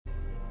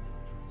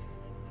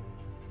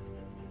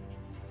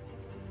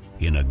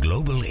In a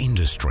global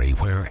industry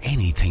where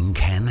anything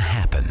can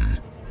happen,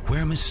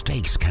 where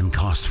mistakes can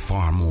cost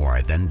far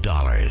more than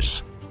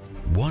dollars,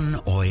 one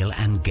oil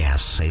and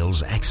gas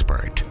sales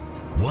expert,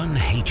 one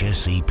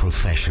HSE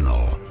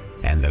professional,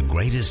 and the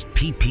greatest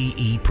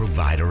PPE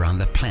provider on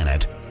the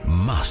planet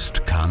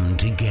must come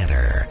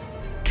together.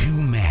 Two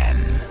men,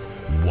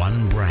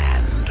 one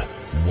brand,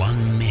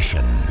 one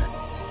mission.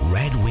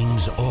 Red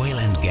Wings Oil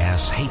and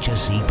Gas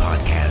HSE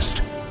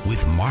Podcast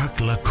with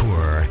Mark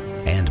LaCour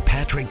and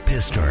Patrick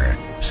Pister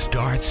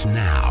starts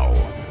now.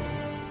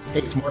 Hey,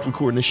 it's Mark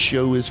LaCour, and this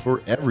show is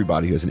for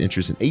everybody who has an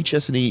interest in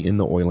HSE in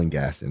the oil and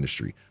gas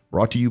industry.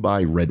 Brought to you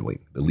by Red Wing,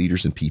 the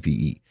leaders in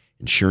PPE,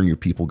 ensuring your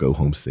people go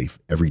home safe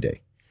every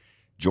day.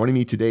 Joining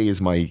me today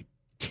is my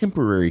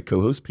temporary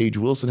co-host, Paige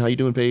Wilson. How you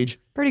doing, Paige?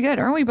 Pretty good.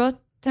 Aren't we both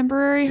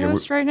temporary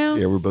hosts right now?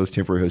 Yeah, we're both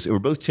temporary hosts. And we're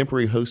both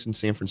temporary hosts in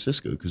San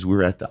Francisco because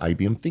we're at the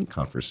IBM Think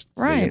Conference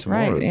today and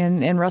tomorrow. Right.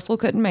 And Russell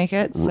couldn't make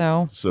it,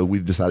 so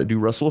we've decided to do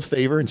Russell a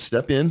favor and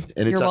step in.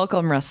 And you're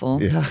welcome,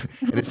 Russell. Yeah,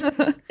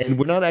 and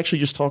we're not actually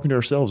just talking to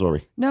ourselves, are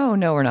we? No,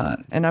 we're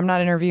not. And I'm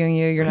not interviewing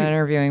you. You're not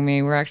interviewing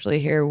me. We're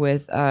actually here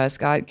with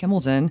Scott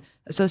Kimbleton,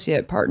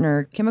 Associate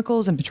Partner,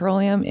 Chemicals and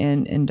Petroleum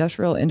in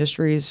Industrial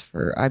Industries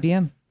for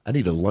IBM. I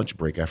need a lunch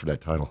break after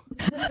that title.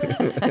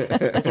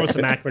 Throw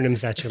some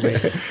acronyms at you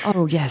later.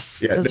 Oh, yes.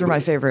 Those are my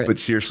favorite. But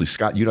seriously,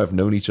 Scott, you and I have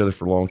known each other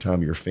for a long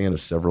time. You're a fan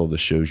of several of the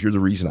shows. You're the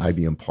reason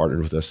IBM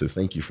partnered with us, so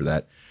thank you for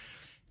that.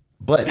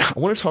 But I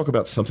want to talk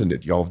about something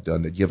that y'all have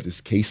done, that you have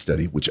this case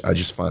study, which I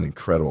just find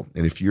incredible.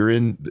 And if you're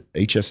in the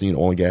HSE and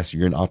oil and gas,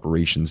 you're in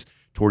operations,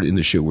 toward the end of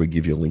the show, we'll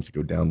give you a link to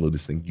go download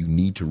this thing. You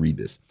need to read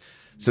this.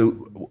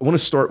 So I want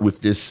to start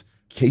with this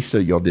case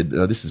study y'all did.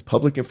 This is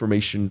public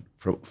information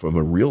from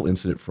a real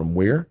incident from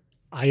where?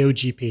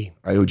 IOGP.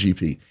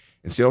 IOGP.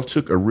 And so y'all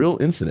took a real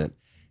incident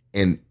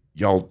and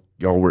y'all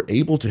were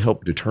able to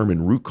help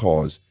determine root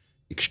cause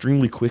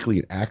extremely quickly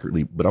and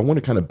accurately. But I want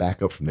to kind of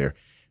back up from there.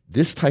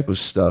 This type of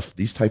stuff,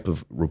 these type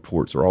of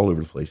reports are all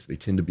over the place. They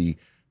tend to be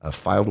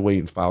filed away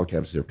in file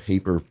cabinets. They're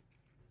paper.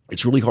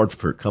 It's really hard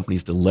for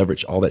companies to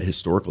leverage all that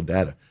historical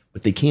data,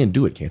 but they can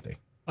do it, can't they?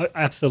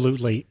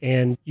 Absolutely.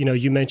 And,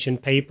 you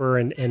mentioned paper,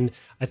 and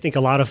I think a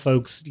lot of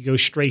folks go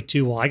straight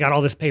to, well, I got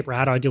all this paper.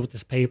 How do I deal with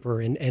this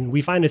paper? And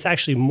we find it's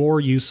actually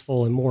more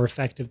useful and more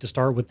effective to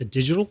start with the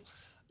digital,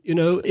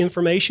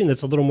 information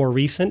that's a little more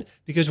recent,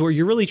 because what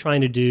you're really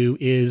trying to do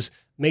is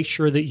make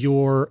sure that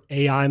your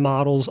AI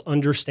models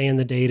understand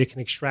the data, can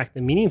extract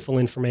the meaningful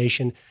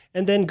information,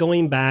 and then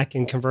going back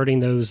and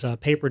converting those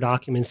paper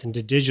documents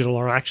into digital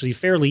are actually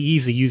fairly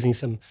easy using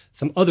some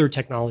other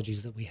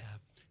technologies that we have.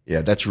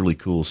 Yeah, that's really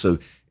cool. So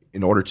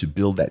in order to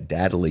build that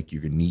data lake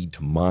you're going to need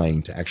to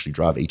mine to actually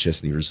drive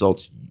HSE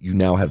results, you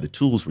now have the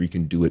tools where you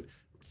can do it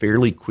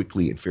fairly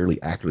quickly and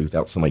fairly accurately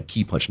without somebody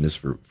key punching this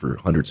for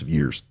hundreds of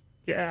years.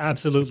 Yeah,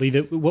 absolutely.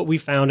 What we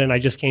found, and I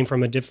just came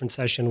from a different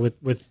session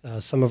with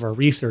some of our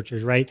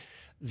researchers, right?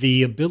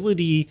 The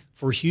ability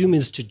for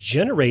humans to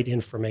generate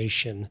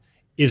information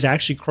is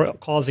actually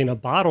causing a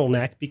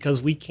bottleneck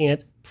because we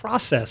can't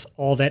process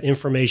all that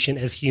information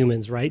as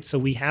humans, right? So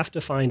we have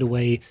to find a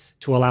way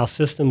to allow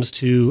systems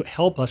to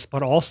help us,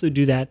 but also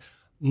do that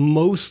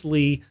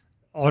mostly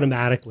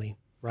automatically,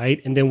 right?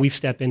 And then we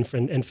step in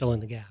and fill in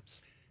the gaps.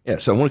 Yeah,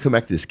 so I want to come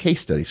back to this case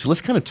study. So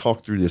let's kind of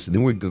talk through this, and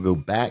then we're going to go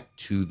back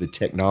to the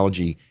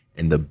technology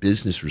and the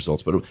business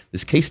results. But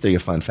this case study I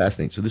find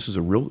fascinating. So this is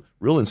a real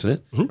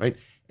incident, right?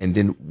 And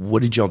then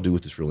what did y'all do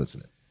with this real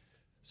incident?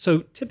 So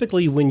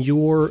typically when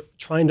you're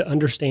trying to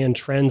understand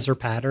trends or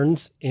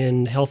patterns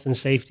in health and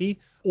safety,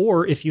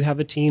 or if you have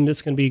a team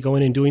that's going to be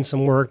going and doing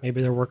some work, maybe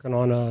they're working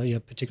on a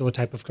particular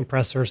type of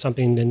compressor or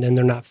something, and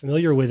they're not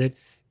familiar with it,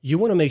 you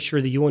want to make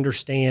sure that you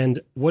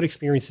understand what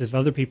experiences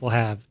other people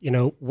have.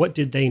 What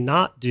did they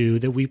not do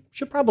that we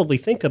should probably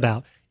think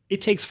about? It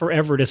takes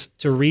forever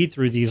to read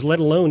through these, let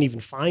alone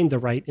even find the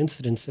right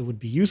incidents that would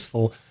be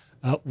useful.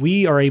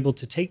 We are able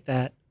to take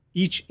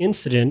each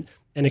incident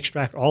and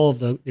extract all of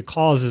the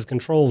causes,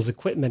 controls,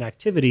 equipment,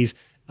 activities,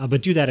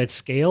 but do that at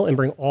scale and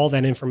bring all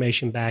that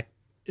information back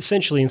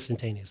essentially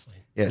instantaneously.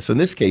 Yeah, so in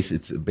this case,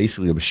 it's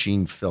basically a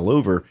machine fell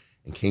over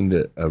and came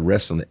to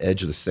rest on the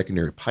edge of the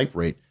secondary pipe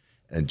rate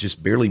and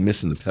just barely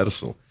missing the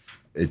pedestal.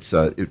 It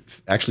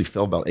actually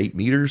fell about 8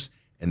 meters,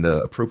 and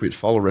the appropriate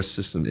fall arrest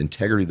system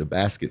integrity of the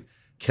basket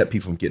kept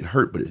people from getting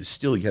hurt, but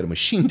you had a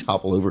machine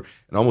topple over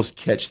and almost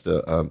catch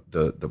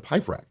the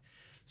pipe rack.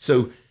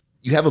 So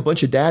you have a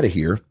bunch of data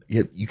here.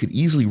 You could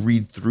easily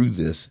read through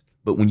this,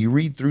 but when you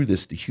read through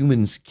this, the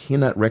humans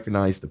cannot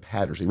recognize the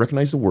patterns. They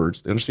recognize the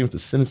words, they understand what the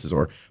sentences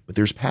are, but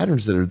there's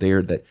patterns that are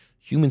there that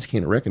humans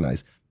can't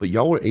recognize. But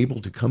y'all were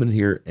able to come in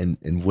here,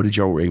 and what did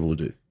y'all were able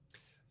to do?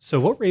 So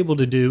what we're able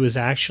to do is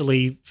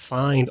actually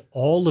find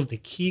all of the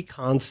key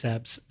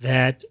concepts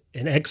that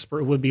an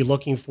expert would be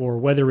looking for,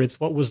 whether it's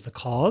what was the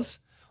cause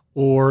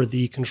or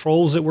the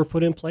controls that were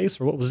put in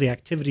place or what was the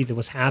activity that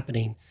was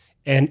happening,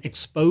 and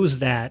expose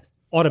that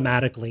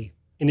automatically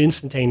and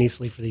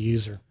instantaneously for the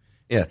user.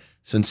 Yeah.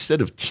 So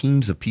instead of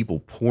teams of people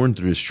pouring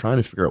through this, trying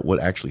to figure out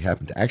what actually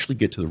happened, to actually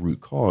get to the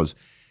root cause,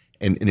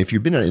 And if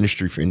you've been in an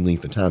industry for any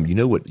length of time, you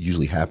know what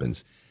usually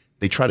happens.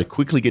 They try to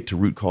quickly get to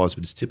root cause,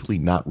 but it's typically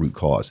not root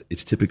cause.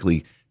 It's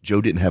typically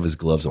Joe didn't have his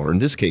gloves on. Or in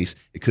this case,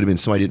 it could have been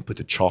somebody didn't put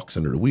the chocks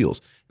under the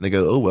wheels. And they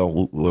go,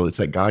 oh, well, it's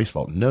that guy's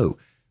fault. No,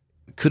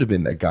 it could have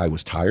been that guy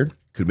was tired.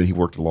 Could have been he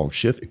worked a long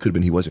shift. It could have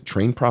been he wasn't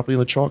trained properly on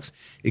the chalks.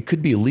 It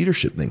could be a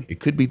leadership thing. It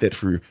could be that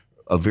for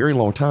a very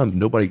long time,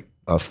 nobody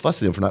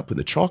fussed at him for not putting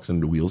the chalks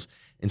under the wheels.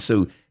 And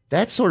so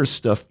that sort of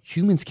stuff,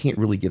 humans can't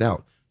really get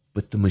out,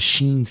 but the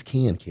machines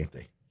can, can't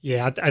they?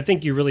 Yeah, I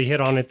think you really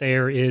hit on it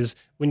there is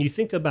when you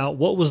think about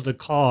what was the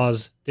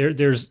cause,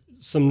 there's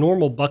some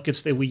normal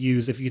buckets that we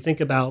use. If you think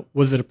about,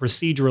 was it a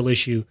procedural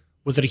issue?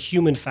 Was it a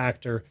human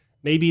factor?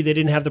 Maybe they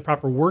didn't have the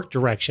proper work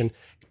direction,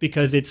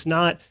 because it's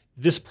not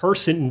this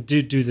person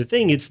did do the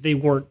thing. It's they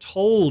weren't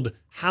told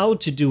how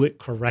to do it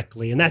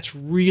correctly. And that's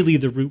really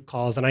the root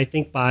cause. And I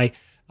think by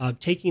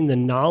taking the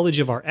knowledge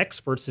of our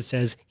experts that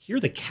says, here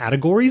are the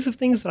categories of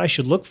things that I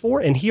should look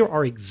for, and here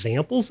are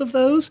examples of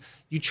those.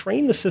 You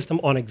train the system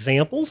on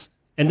examples,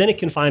 and then it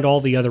can find all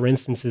the other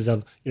instances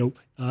of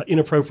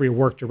inappropriate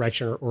work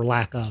direction or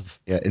lack of.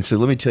 Yeah, and so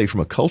let me tell you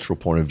from a cultural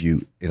point of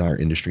view in our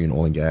industry in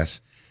oil and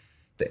gas,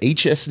 the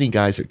HSE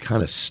guys are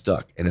kind of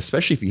stuck, and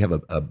especially if you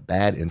have a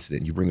bad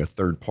incident, you bring a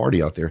third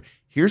party out there,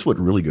 here's what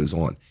really goes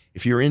on.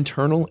 If you're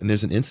internal and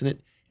there's an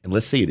incident, and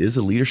let's say it is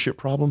a leadership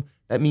problem,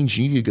 that means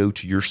you need to go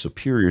to your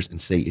superiors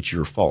and say it's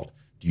your fault.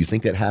 Do you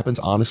think that happens,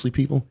 honestly,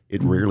 people?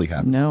 It rarely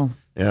happens. No.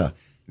 Yeah.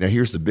 Now,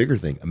 here's the bigger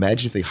thing.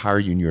 Imagine if they hire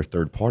you and you're a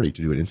third party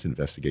to do an incident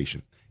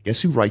investigation. Guess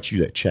who writes you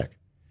that check?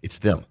 It's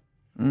them.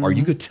 Mm-hmm. Are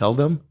you going to tell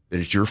them that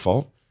it's your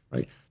fault?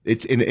 Right?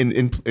 It's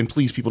and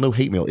please, people, no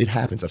hate mail. It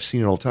happens. I've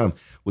seen it all the time.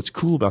 What's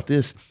cool about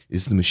this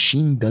is the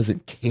machine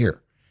doesn't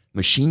care.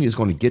 Machine is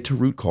going to get to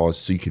root cause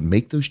so you can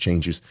make those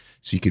changes,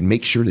 so you can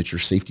make sure that your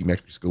safety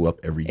metrics go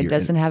up every year. It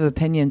doesn't have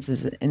opinions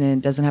and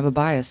it doesn't have a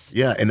bias.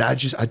 Yeah, and I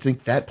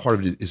think that part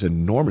of it is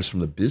enormous from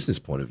the business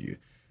point of view.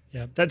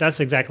 Yeah, that's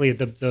exactly it.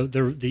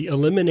 The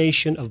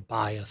elimination of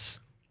bias.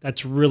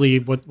 That's really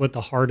what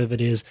the heart of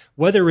it is.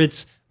 Whether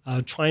it's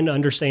trying to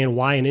understand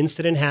why an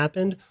incident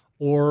happened,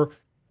 or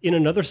in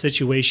another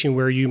situation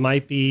where you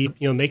might be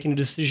making a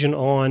decision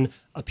on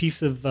a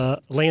piece of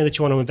land that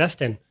you want to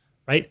invest in.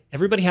 Right?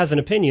 Everybody has an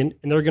opinion,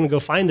 and they're going to go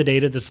find the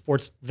data that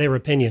supports their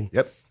opinion.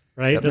 Yep.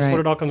 Right? Yep. That's what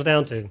it all comes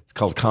down to. It's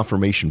called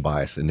confirmation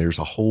bias, and there's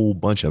a whole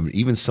bunch of it.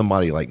 Even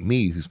somebody like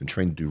me who's been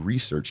trained to do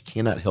research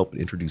cannot help but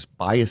introduce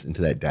bias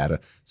into that data.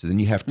 So then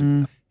you have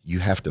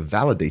to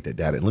validate that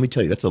data. And let me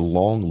tell you, that's a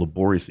long,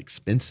 laborious,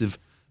 expensive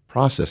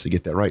process to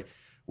get that right.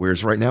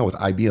 Whereas right now with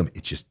IBM,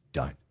 it's just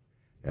done.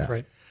 Yeah.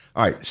 Right.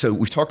 All right. So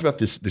we've talked about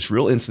this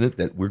real incident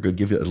that we're going to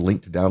give you a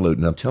link to download,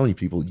 and I'm telling you,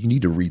 people, you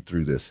need to read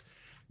through this.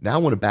 Now I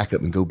want to back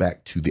up and go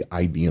back to the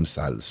IBM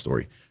side of the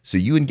story. So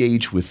you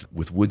engage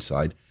with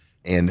Woodside,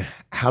 and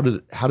how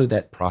did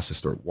that process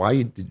start?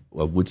 Why did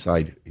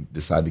Woodside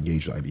decide to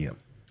engage with IBM?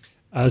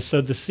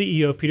 So the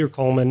CEO, Peter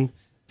Coleman,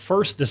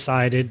 first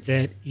decided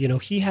that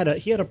he had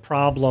a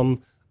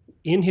problem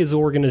in his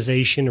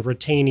organization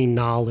retaining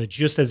knowledge,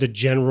 just as a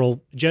general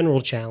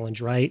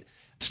challenge. Right,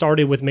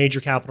 started with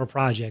major capital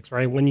projects.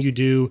 Right, when you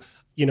do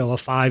a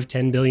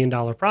 $5-10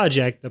 billion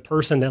project, the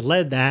person that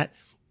led that.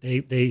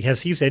 They,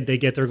 as he said, they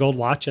get their gold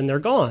watch and they're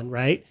gone,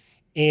 right?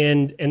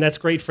 And that's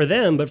great for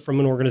them, but from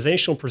an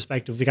organizational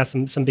perspective, they got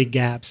some big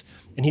gaps.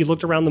 And he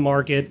looked around the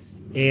market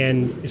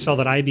and saw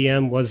that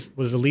IBM was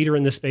a leader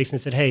in this space and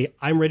said, hey,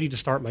 I'm ready to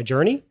start my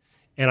journey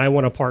and I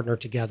want to partner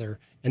together.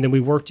 And then we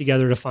worked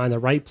together to find the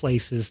right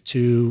places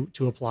to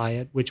apply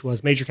it, which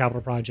was major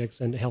capital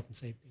projects and health and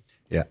safety.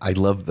 Yeah, I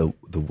love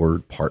the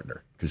word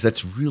partner, because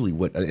that's really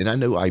what, and I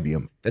know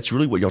IBM, that's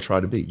really what y'all try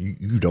to be.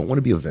 You don't want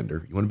to be a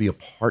vendor. You want to be a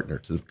partner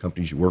to the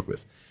companies you work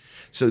with.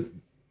 So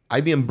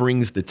IBM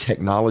brings the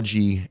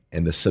technology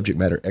and the subject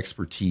matter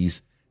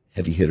expertise,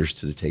 heavy hitters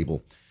to the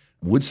table.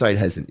 Woodside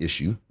has an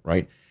issue,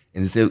 right?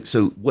 And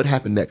so what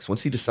happened next?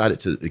 Once he decided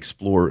to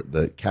explore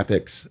the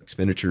CapEx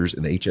expenditures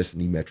and the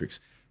HSE metrics,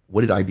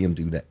 what did IBM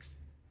do next?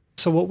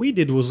 So what we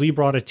did was we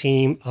brought a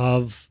team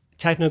of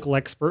technical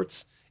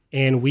experts,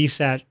 and we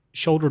sat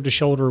shoulder to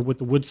shoulder with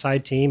the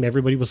Woodside team.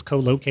 Everybody was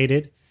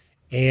co-located,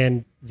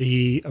 and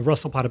the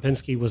Russell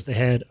Podopinski was the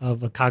head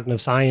of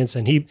cognitive science,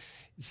 and he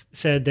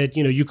said that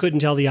you couldn't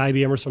tell the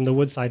IBMers from the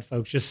Woodside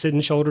folks, just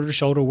sitting shoulder to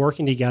shoulder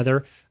working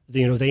together.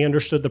 They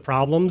understood the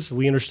problems,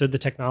 we understood the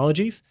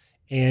technologies,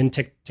 and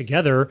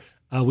together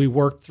we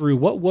worked through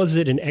what was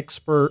it an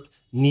expert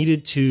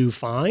needed to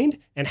find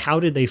and how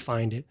did they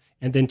find it,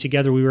 and then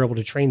together we were able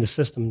to train the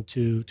system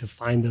to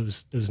find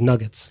those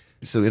nuggets.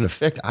 So in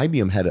effect,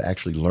 IBM had to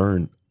actually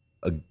learn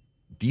a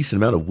decent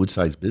amount of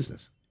Woodside's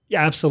business.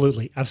 Yeah,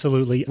 absolutely.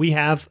 Absolutely. We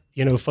have,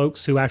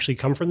 folks who actually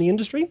come from the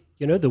industry,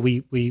 that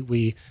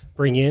we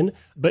bring in,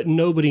 but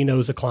nobody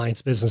knows a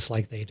client's business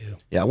like they do.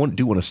 Yeah, I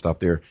do want to stop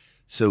there.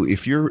 So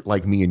if you're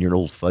like me and you're an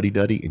old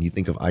fuddy-duddy and you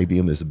think of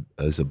IBM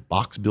as a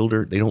box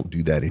builder, they don't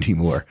do that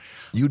anymore.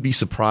 You would be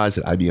surprised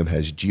that IBM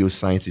has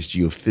geoscientists,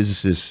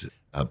 geophysicists,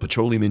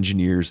 petroleum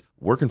engineers,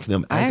 working for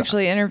them. I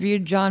actually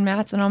interviewed John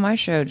Matson on my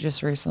show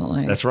just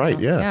recently. That's right.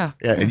 So, Yeah.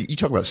 And you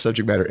talk about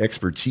subject matter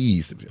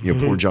expertise.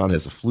 Poor John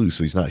has the flu,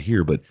 so he's not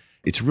here. But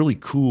it's really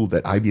cool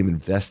that IBM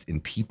invests in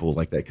people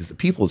like that, because the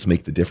people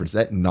make the difference.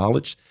 That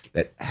knowledge,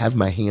 that have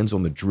my hands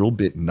on the drill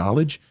bit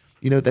knowledge,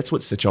 that's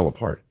what sets y'all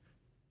apart.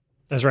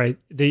 That's right.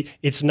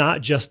 It's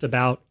not just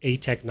about a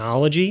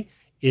technology.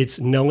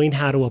 It's knowing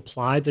how to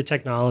apply the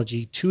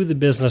technology to the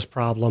business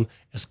problem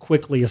as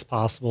quickly as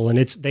possible. And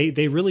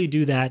they really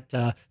do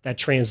that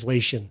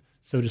translation,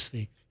 so to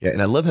speak. Yeah,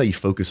 and I love how you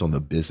focus on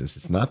the business.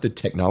 It's not the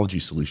technology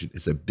solution.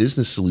 It's a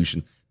business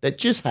solution that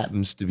just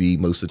happens to be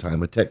most of the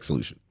time a tech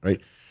solution,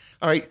 right?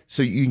 All right,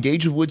 so you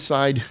engage with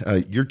Woodside.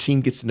 Your team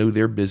gets to know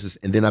their business,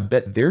 and then I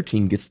bet their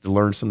team gets to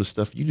learn some of the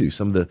stuff you do,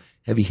 some of the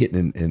heavy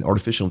hitting in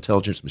artificial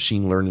intelligence,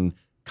 machine learning,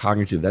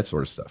 cognitive, that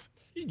sort of stuff.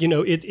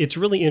 It's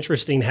really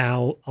interesting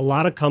how a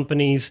lot of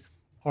companies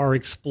are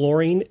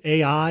exploring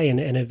AI and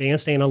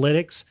advanced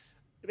analytics.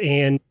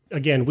 And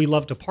again, we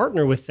love to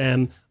partner with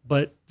them,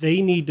 but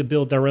they need to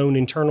build their own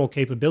internal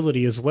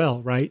capability as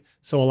well, right?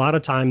 So a lot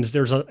of times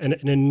there's an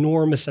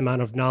enormous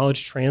amount of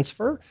knowledge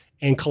transfer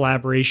and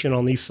collaboration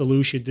on these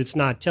solutions. It's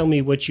not tell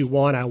me what you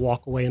want, I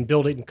walk away and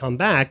build it and come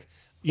back.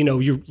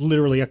 You're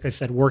literally, like I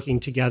said, working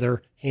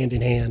together hand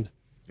in hand.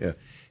 Yeah.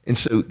 And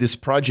so this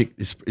project,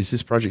 is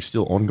this project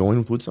still ongoing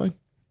with Woodside?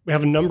 We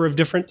have a number of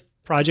different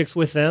projects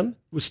with them.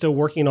 We're still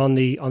working on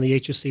the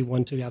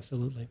HSE102,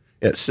 absolutely.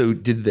 Yeah. So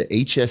did the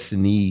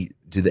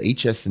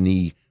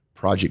HSE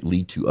project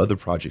lead to other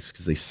projects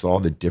because they saw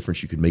the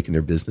difference you could make in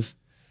their business?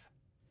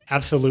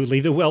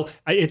 Absolutely.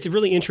 It's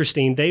really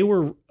interesting. They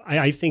were,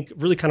 I think,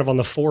 really kind of on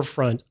the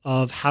forefront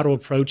of how to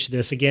approach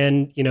this.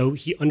 Again,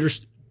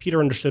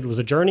 Peter understood it was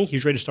a journey. He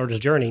was ready to start his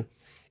journey.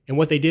 And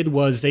what they did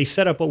was they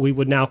set up what we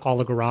would now call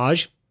a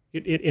garage,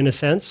 in a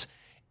sense.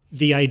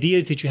 The idea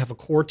is that you have a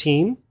core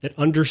team that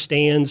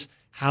understands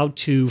how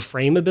to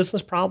frame a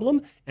business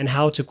problem and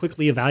how to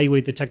quickly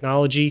evaluate the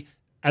technology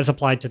as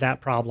applied to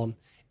that problem.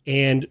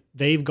 And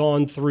they've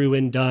gone through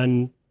and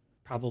done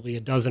probably a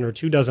dozen or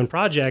 24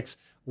 projects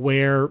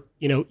where,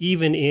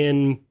 even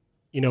in,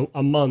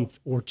 a month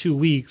or 2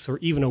 weeks or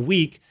even a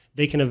week,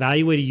 they can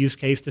evaluate a use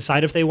case,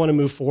 decide if they want to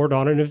move forward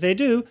on it. And if they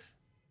do,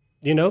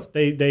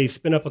 they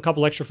spin up a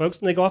couple extra folks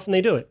and they go off and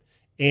they do it.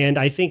 And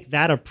I think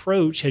that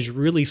approach has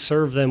really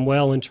served them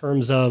well in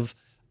terms of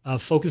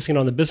focusing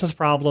on the business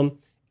problem.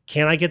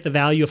 Can I get the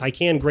value? If I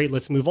can, great,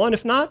 let's move on.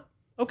 If not,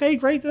 okay,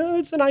 great,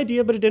 it's an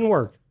idea, but it didn't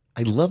work.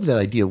 I love that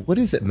idea. What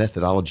is that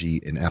methodology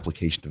in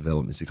application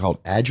development? Is it called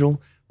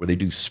Agile, where they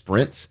do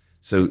sprints?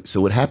 So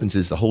what happens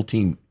is the whole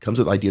team comes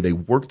with the idea, they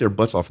work their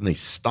butts off, and they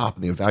stop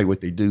and they evaluate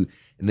what they do,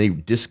 and they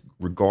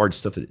disregard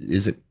stuff that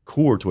isn't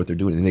core to what they're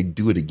doing, and they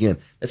do it again.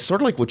 That's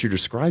sort of like what you're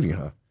describing,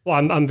 huh?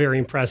 Well, I'm very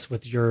impressed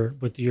with your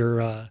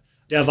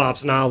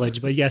DevOps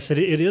knowledge, but yes, it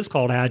is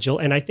called Agile,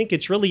 and I think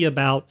it's really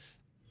about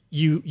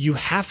you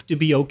have to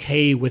be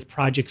okay with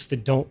projects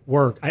that don't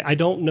work. I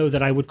don't know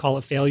that I would call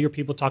it failure.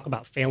 People talk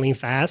about failing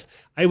fast.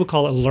 I would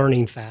call it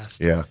learning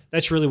fast. Yeah,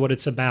 that's really what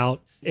it's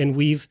about. And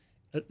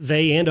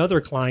they and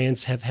other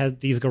clients have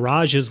had these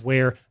garages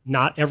where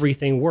not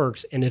everything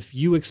works, and if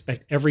you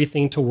expect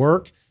everything to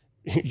work,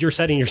 you're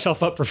setting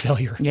yourself up for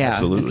failure. Yeah,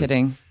 absolutely. No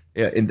kidding.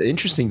 Yeah, and the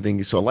interesting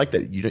thing is, so I like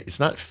that it's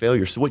not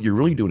failure. So what you're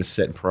really doing is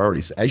setting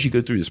priorities. As you go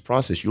through this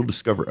process, you'll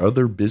discover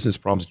other business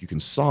problems that you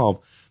can solve,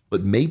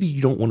 but maybe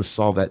you don't want to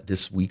solve that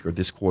this week or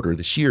this quarter or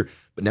this year.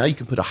 But now you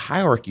can put a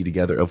hierarchy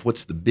together of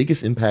what's the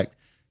biggest impact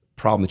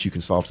problem that you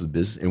can solve to the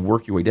business and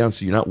work your way down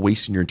so you're not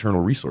wasting your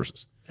internal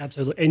resources.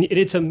 Absolutely. And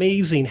it's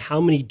amazing how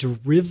many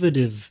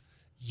derivative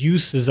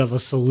uses of a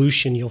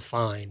solution you'll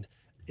find.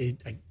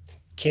 I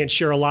can't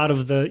share a lot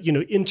of the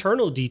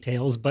internal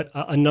details, but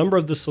a number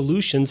of the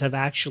solutions have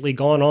actually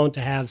gone on to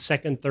have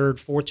second, third,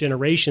 fourth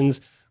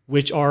generations,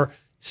 which are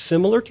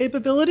similar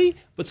capability,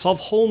 but solve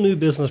whole new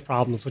business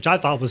problems, which I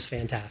thought was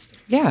fantastic.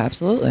 Yeah,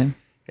 absolutely.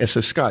 Yeah.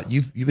 So Scott,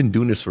 you've been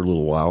doing this for a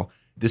little while.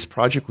 This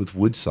project with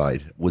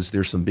Woodside, was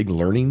there some big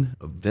learning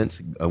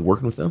events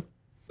working with them?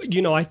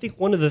 I think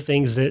one of the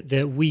things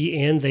that we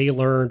and they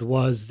learned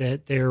was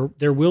that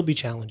there will be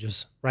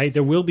challenges, right?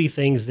 There will be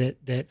things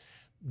that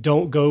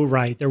don't go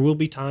right. There will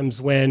be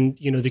times when,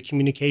 the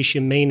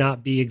communication may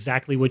not be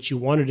exactly what you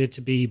wanted it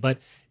to be, but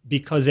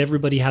because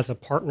everybody has a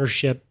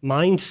partnership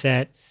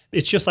mindset,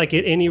 it's just like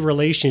in any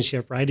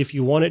relationship, right? If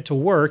you want it to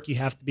work, you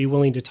have to be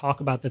willing to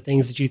talk about the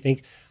things that you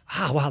think,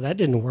 wow, that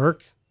didn't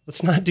work.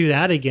 Let's not do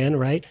that again,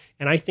 right?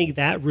 And I think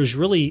that was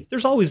really,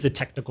 there's always the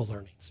technical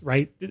learnings,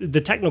 right?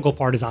 The technical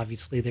part is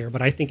obviously there,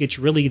 but I think it's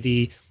really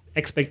the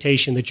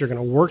expectation that you're going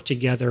to work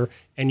together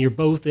and you're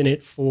both in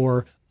it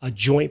for a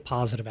joint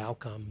positive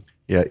outcome.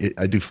 Yeah,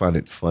 I do find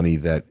it funny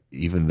that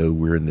even though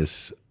we're in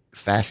this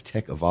fast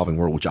tech evolving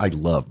world, which I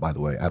love, by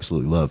the way,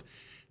 absolutely love,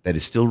 that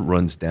it still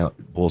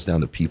boils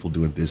down to people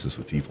doing business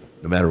with people,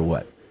 no matter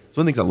what. It's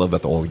one of the things I love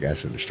about the oil and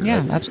gas industry.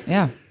 Yeah, right? absolutely.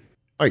 Yeah.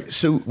 All right,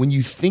 so when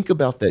you think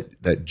about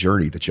that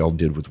journey that y'all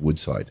did with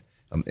Woodside,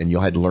 and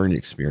y'all had learning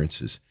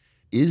experiences,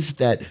 Is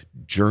that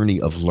journey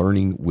of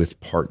learning with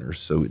partners,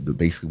 so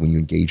basically when you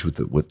engage with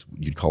what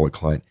you'd call a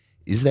client,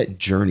 is that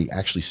journey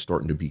actually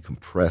starting to be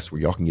compressed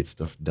where y'all can get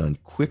stuff done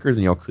quicker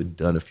than y'all could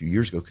done a few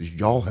years ago because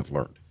y'all have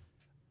learned?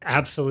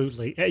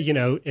 Absolutely.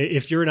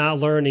 If you're not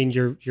learning,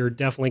 you're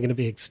definitely going to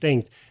be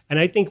extinct. And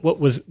I think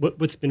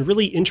what's been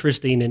really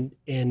interesting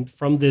and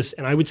from this,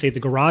 and I would say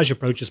the garage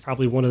approach is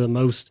probably one of the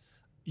most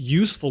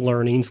useful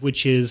learnings,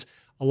 which is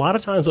a lot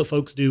of times what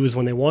folks do is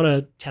when they want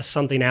to test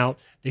something out,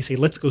 they say,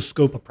 let's go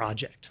scope a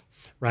project,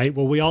 right?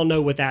 Well, we all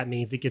know what that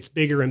means. It gets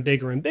bigger and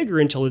bigger and bigger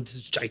until it's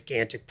this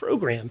gigantic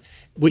program.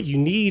 What you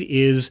need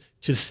is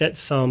to set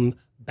some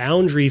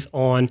boundaries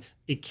on,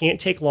 it can't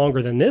take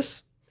longer than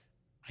this.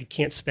 I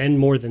can't spend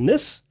more than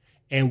this.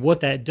 And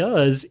what that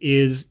does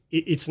is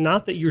it's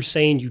not that you're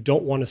saying you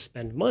don't want to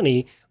spend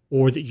money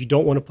or that you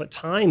don't want to put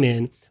time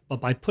in,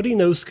 but by putting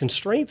those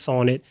constraints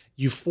on it,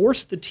 you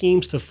force the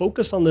teams to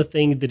focus on the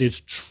thing that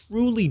is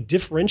truly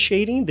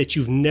differentiating that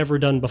you've never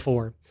done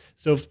before.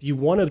 So if you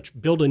want to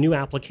build a new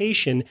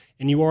application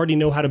and you already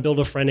know how to build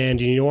a front end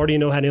and you already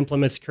know how to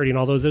implement security and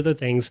all those other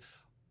things,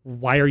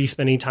 why are you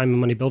spending time and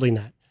money building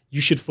that?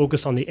 You should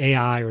focus on the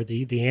AI or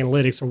the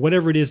analytics or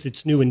whatever it is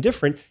that's new and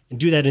different and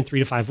do that in 3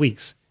 to 5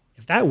 weeks.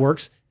 If that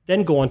works,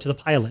 then go on to the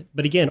pilot.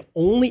 But again,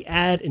 only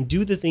add and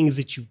do the things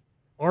that you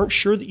aren't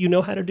sure that you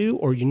know how to do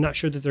or you're not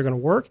sure that they're going to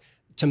work.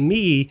 To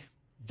me,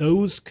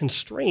 those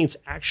constraints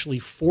actually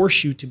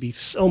force you to be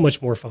so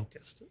much more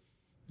focused.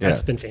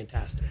 That's been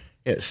fantastic.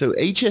 Yeah. So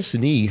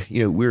HS&E,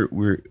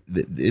 we're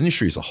the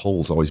industry as a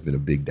whole has always been a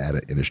big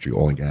data industry,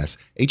 oil and gas.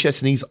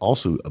 HS&E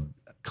also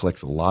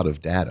collects a lot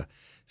of data.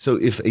 So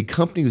if a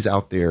company is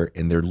out there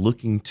and they're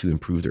looking to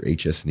improve their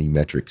HS&E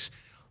metrics,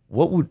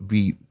 what would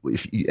be,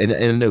 and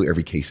I know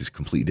every case is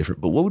completely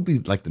different, but what would be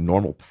like the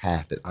normal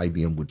path that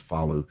IBM would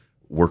follow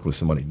working with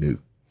somebody new?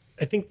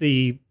 I think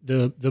the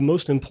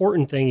most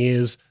important thing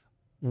is,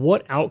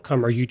 what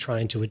outcome are you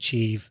trying to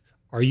achieve?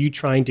 Are you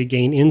trying to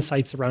gain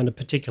insights around a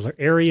particular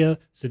area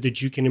so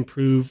that you can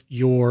improve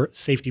your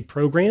safety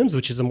programs,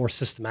 which is a more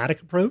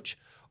systematic approach?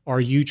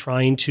 Are you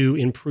trying to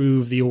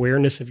improve the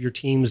awareness of your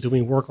teams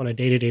doing work on a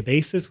day-to-day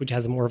basis, which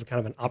has a more of a kind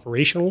of an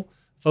operational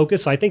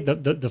focus? So I think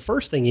the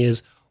first thing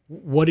is,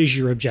 what is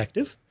your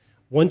objective?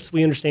 Once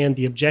we understand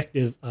the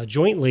objective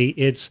jointly,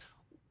 it's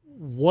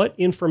what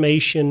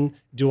information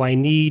do I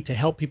need to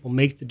help people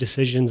make the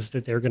decisions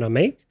that they're going to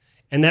make?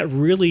 And that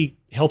really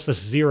helps us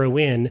zero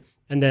in.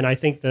 And then I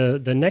think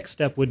the next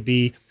step would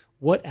be,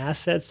 what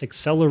assets,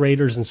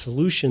 accelerators, and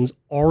solutions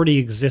already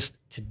exist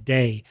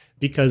today?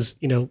 Because,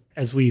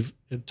 as we've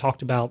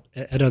talked about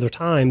at other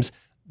times,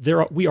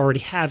 we already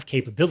have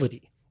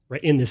capability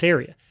right in this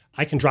area.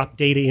 I can drop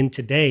data in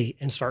today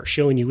and start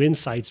showing you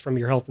insights from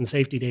your health and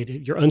safety data,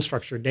 your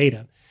unstructured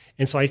data.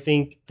 And so I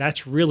think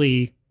that's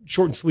really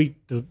short and sweet,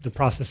 the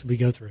process that we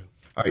go through.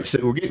 All right, so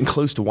we're getting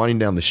close to winding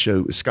down the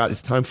show. Scott,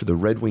 it's time for the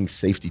Red Wing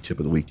safety tip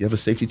of the week. Do you have a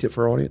safety tip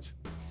for our audience?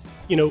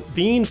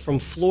 Being from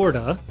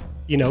Florida,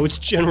 it's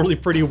generally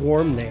pretty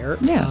warm there.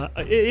 Yeah.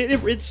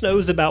 It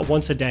snows about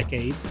once a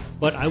decade,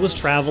 but I was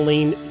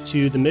traveling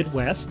to the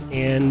Midwest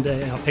and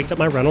I picked up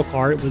my rental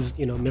car. It was,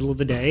 middle of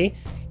the day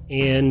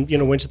and,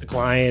 went to the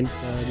client.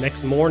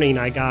 Next morning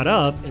I got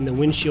up and the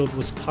windshield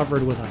was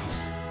covered with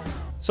ice.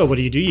 So what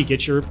do? You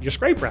get your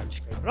scraper out, you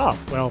scrape it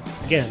off. Well,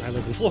 again, I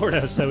live in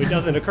Florida, so it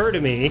doesn't occur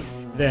to me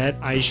that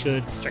I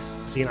should check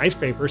to see an ice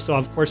scraper. So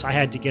of course I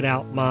had to get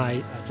out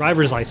my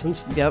driver's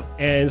license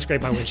and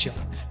scrape my windshield.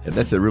 And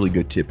that's a really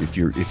good tip. If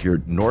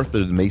you're north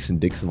of the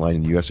Mason-Dixon line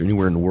in the U.S. or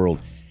anywhere in the world,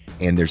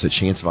 and there's a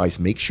chance of ice,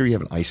 make sure you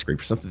have an ice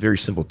scraper. Something very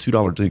simple,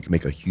 $2 thing can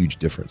make a huge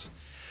difference.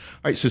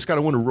 All right, so Scott,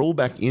 I want to roll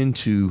back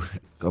into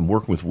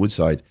working with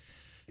Woodside.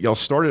 Y'all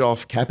started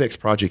off CapEx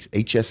projects,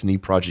 HS&E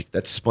project,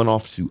 that spun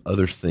off to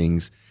other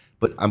things,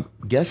 but I'm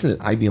guessing that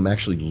IBM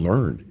actually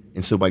learned.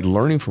 And so by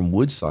learning from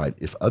Woodside,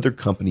 if other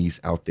companies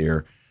out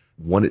there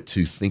wanted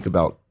to think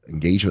about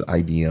engage with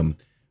IBM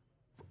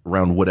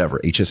around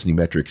whatever, HS&E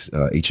metrics,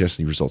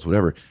 HS&E results,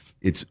 whatever,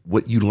 it's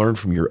what you learn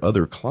from your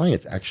other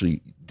clients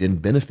actually then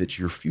benefits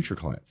your future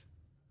clients.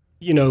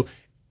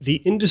 The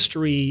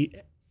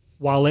industry,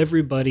 while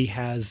everybody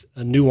has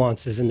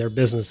nuances in their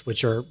business,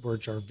 which are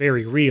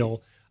very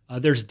real,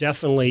 there's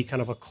definitely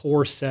kind of a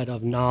core set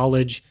of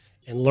knowledge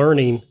and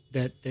learning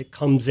that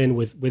comes in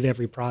with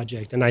every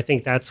project. And I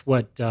think that's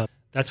what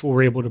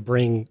we're able to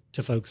bring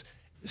to folks.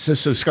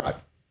 So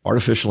Scott,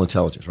 artificial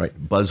intelligence, right?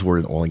 Buzzword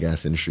in the oil and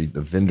gas industry.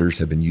 The vendors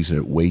have been using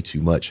it way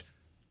too much.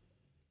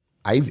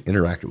 I've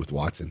interacted with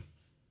Watson.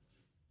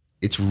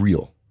 It's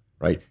real,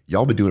 right?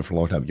 Y'all been doing it for a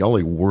long time. Y'all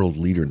are a world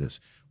leader in this.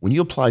 When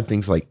you applied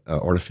things like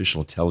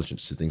artificial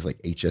intelligence to things like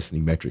HS&E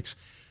metrics,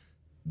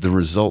 the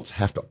results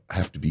have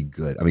to be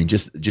good. I mean,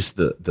 just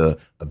the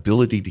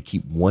ability to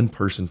keep one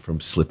person from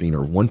slipping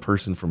or one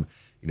person from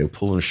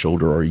pulling a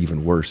shoulder or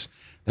even worse.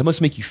 That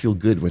must make you feel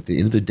good at the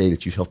end of the day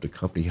that you've helped a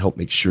company help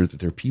make sure that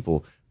their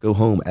people go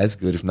home as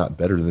good, if not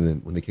better,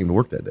 than when they came to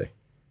work that day.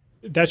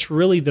 That's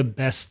really the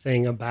best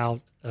thing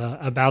about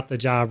the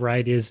job,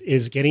 right?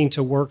 Is getting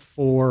to work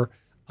for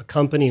a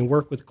company and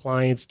work with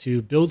clients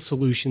to build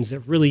solutions that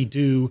really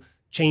do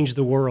change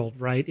the world,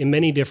 right? In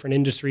many different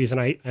industries.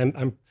 And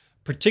I'm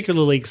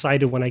particularly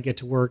excited when I get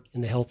to work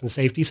in the health and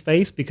safety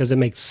space because it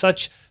makes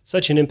such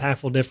an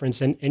impactful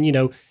difference. And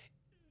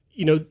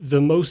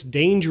the most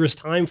dangerous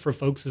time for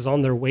folks is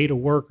on their way to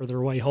work or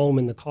their way home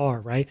in the car,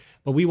 right?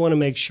 But we want to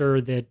make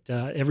sure that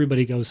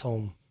everybody goes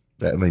home.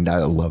 I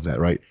love that,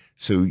 right?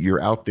 So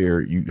you're out there,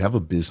 you have a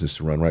business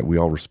to run, right? We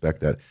all respect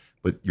that,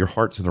 but your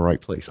heart's in the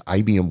right place.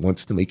 IBM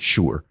wants to make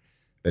sure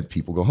that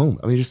people go home.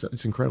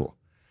 It's incredible.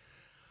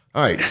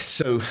 All right,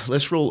 so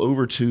let's roll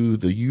over to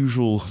the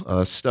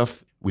usual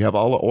stuff. We have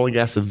all the oil and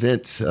gas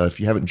events. If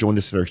you haven't joined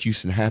us at our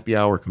Houston Happy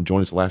Hour, come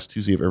join us the last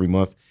Tuesday of every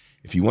month.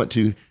 If you want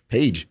to,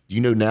 Paige, do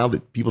you know now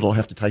that people don't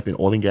have to type in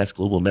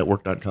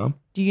oilandgasglobalnetwork.com?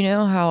 Do you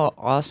know how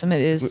awesome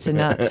it is to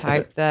not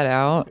type that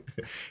out?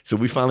 So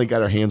we finally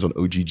got our hands on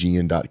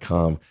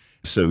OGHSE102.com.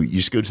 So you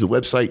just go to the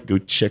website, go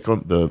check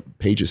on the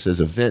page that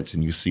says events,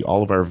 and you see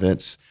all of our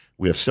events.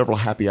 We have several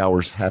happy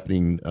hours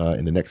happening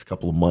in the next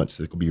couple of months.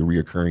 It will be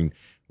reoccurring.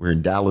 We're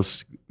in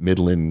Dallas,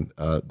 Midland,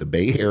 the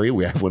Bay Area.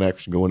 We have one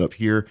actually going up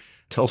here.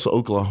 Tulsa,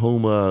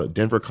 Oklahoma,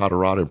 Denver,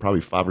 Colorado, and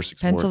probably 5 or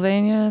 6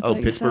 Pennsylvania, more.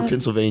 Pittsburgh,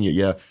 Pennsylvania,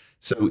 yeah.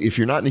 So if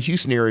you're not in the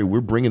Houston area,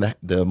 we're bringing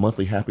the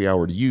monthly happy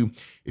hour to you.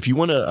 If you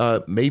want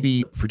to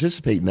maybe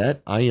participate in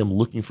that, I am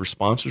looking for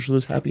sponsors for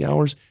those happy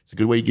hours. It's a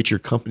good way to get your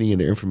company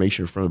and their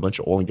information in front of a bunch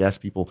of oil and gas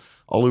people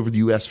all over the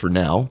U.S. for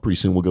now. Pretty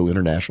soon we'll go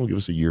international. Give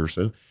us a year or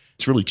so.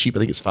 It's really cheap. I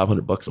think it's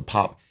 $500 a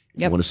pop.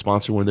 If you want to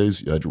sponsor one of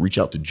those, reach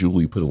out to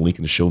Julie. Put a link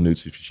in the show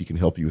notes if she can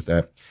help you with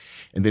that.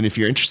 And then if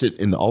you're interested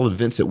in all the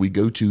events that we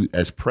go to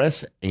as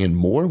press and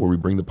more, where we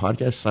bring the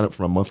podcast, sign up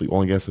for our monthly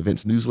oil and gas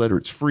events newsletter.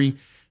 It's free.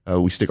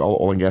 We stick all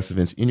oil and gas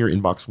events in your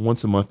inbox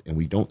once a month, and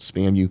we don't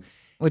spam you.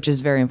 Which is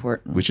very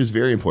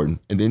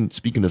important. And then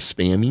speaking of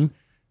spamming,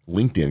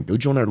 LinkedIn. Go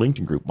join our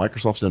LinkedIn group.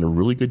 Microsoft's done a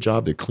really good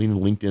job. They're cleaning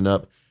LinkedIn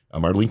up.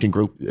 Our LinkedIn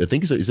group, I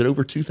think, is it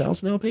over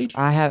 2,000 now, Paige?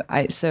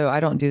 So I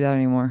don't do that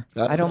anymore.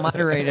 I don't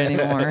moderate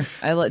anymore.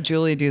 I let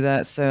Julie do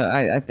that. So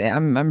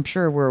I'm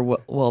sure we're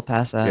well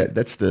past that. Yeah,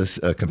 that's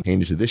the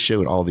companion to this show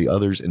and all the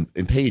others. And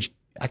Paige,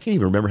 I can't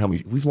even remember how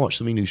many. We've launched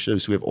so many new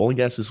shows. So we have Oil and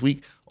Gas this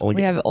week.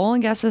 We have Oil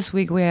and Gas this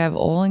week. We have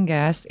Oil and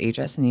Gas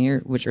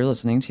HSE, which you're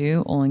listening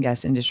to. Oil and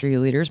Gas Industry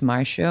Leaders,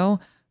 my show.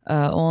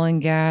 Oil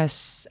and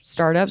Gas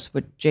Startups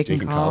with Jake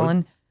and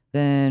Colin.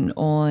 Then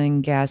Oil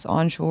and Gas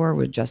Onshore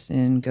with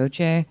Justin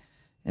Goche.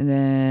 And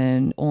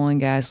then Oil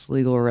and Gas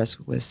Legal Risk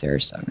with Sarah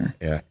Stugner.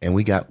 Yeah, and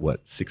we got,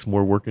 6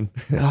 more working?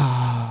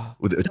 Oh,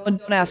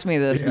 don't ask me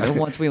this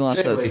once we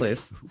launch those,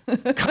 please.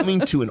 Coming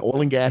to an oil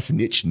and gas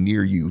niche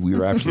near you. We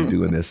were actually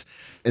doing this.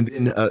 And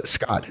then,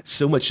 Scott,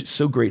 so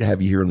great to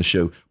have you here on the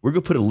show. We're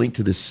going to put a link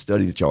to this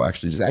study that y'all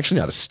actually did. It's actually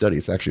not a study.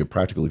 It's actually a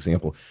practical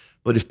example.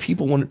 But if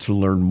people wanted to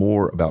learn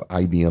more about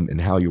IBM and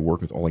how you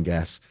work with oil and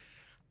gas,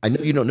 I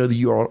know you don't know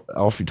the URL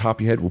off the top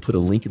of your head. We'll put a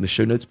link in the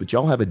show notes, but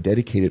y'all have a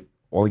dedicated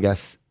oil and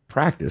gas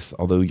practice,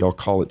 although y'all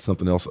call it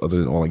something else other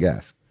than oil and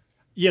gas.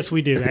 Yes,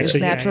 we do. Actually,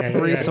 natural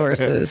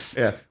resources.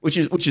 Yeah, which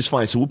is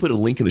fine. So we'll put a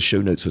link in the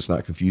show notes so it's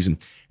not confusing.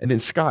 And then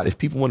Scott, if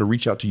people want to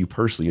reach out to you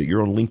personally,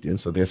 you're on LinkedIn,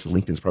 so I guess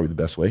LinkedIn is probably the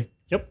best way.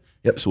 Yep.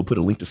 So we'll put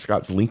a link to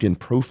Scott's LinkedIn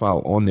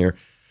profile on there.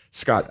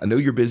 Scott, I know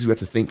you're busy at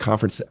the Think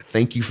Conference.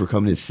 Thank you for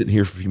coming and sitting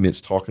here for a few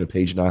minutes talking to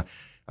Paige and I.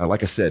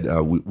 Like I said,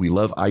 we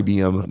love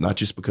IBM, not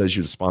just because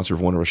you're the sponsor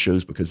of one of our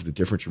shows, because of the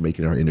difference you're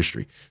making in our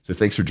industry. So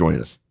thanks for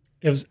joining us.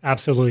 It was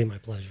absolutely my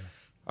pleasure.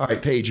 All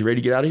right, Paige, you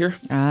ready to get out of here?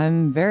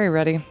 I'm very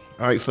ready.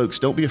 All right, folks,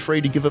 don't be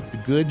afraid to give up the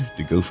good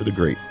to go for the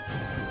great.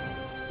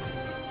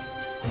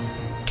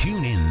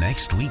 Tune in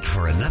next week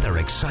for another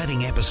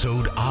exciting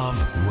episode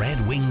of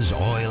Red Wings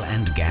Oil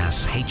and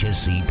Gas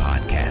HSE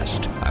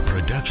Podcast, a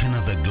production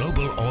of the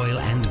Global Oil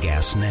and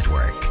Gas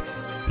Network.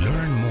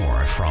 Learn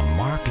more from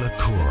Mark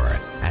LaCour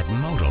at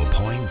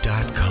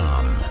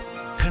modalpoint.com.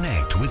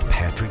 Connect with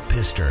Patrick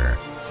Pister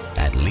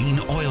at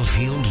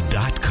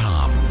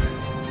leanoilfield.com.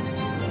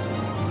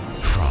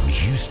 From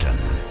Houston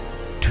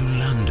to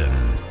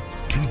London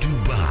to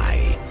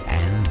Dubai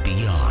and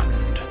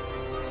beyond.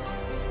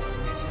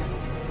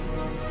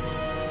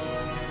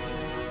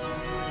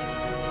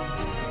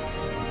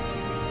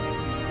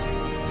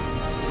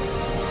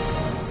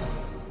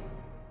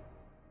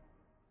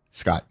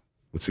 Scott,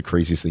 what's the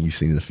craziest thing you've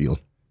seen in the field?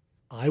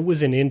 I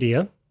was in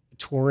India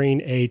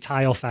touring a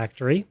tile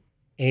factory.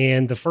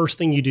 And the first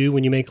thing you do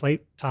when you make clay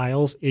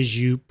tiles is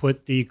you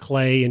put the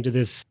clay into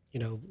this,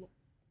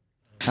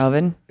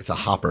 oven. It's a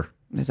hopper.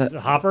 Is it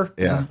a hopper?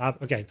 Yeah.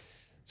 Okay.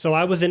 So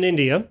I was in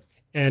India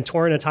and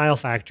touring a tile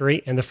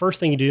factory. And the first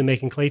thing you do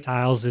making clay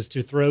tiles is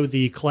to throw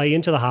the clay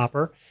into the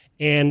hopper.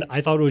 And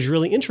I thought it was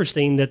really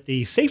interesting that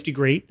the safety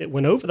grate that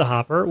went over the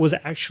hopper was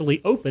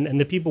actually open and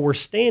the people were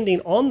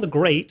standing on the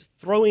grate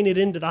throwing it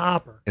into the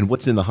hopper. And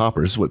what's in the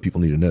hopper? This is what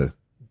people need to know.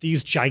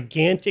 These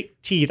gigantic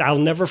teeth. I'll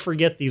never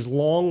forget these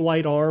long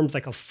white arms,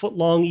 like a foot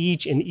long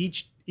each, and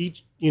each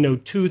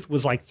tooth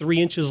was like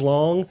 3 inches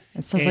long.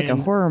 It sounds like a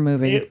horror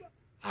movie.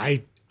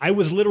 I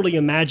was literally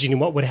imagining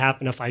what would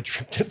happen if I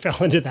tripped and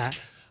fell into that.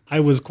 I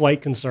was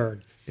quite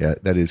concerned. Yeah,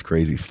 that is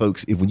crazy.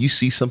 Folks, when you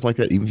see something like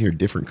that, even if you're in a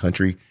different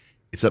country,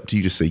 it's up to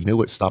you to say, you know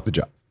what, stop the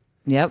job.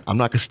 I'm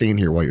not going to stand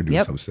here while you're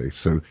doing something safe.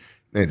 So,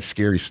 man, it's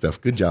scary stuff.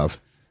 Good job.